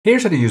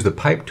Here's how to use the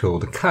pipe tool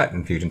to cut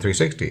in Fusion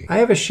 360. I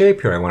have a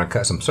shape here I want to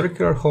cut some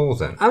circular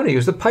holes in. I'm going to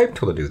use the pipe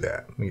tool to do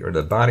that. Let me get rid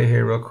of the body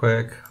here real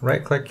quick.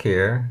 Right click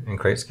here and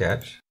create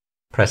sketch.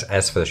 Press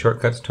S for the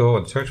shortcuts tool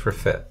and search for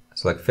fit.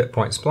 Select fit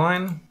point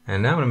spline.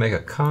 And now I'm going to make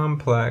a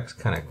complex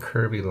kind of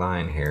curvy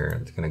line here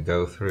that's going to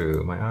go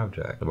through my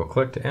object. Double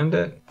click to end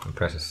it and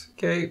press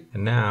escape.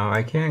 And now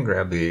I can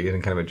grab these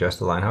and kind of adjust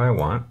the line how I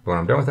want. But when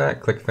I'm done with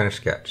that, click finish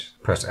sketch.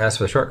 Press S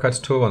for the shortcuts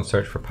tool and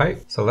search for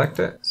pipe. Select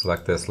it.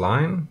 Select this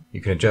line.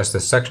 You can adjust the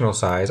sectional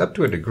size up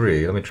to a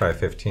degree. Let me try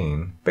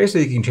 15.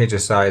 Basically, you can change the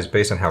size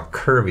based on how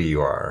curvy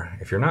you are.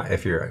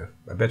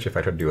 I bet you if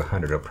I try to do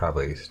 100, it'll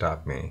probably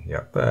stop me.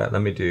 Yep. But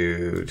let me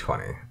do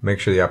 20. Make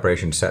sure the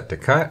operation's set to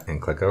cut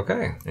and click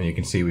OK. And you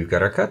can see we've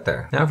got our cut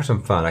there. Now for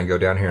some fun, I can go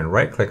down here and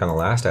right click on the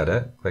last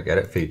edit, click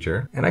edit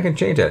feature, and I can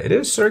change that. It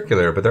is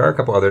circular, but there are a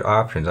couple other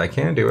options. I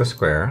can do a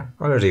square,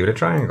 or there's even a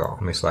triangle.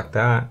 Let me select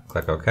that,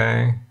 click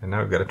OK, and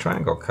now we've got a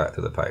triangle cut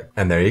through the pipe.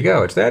 And there you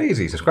go. It's that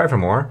easy. Subscribe for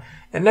more,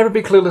 and never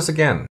be clueless again.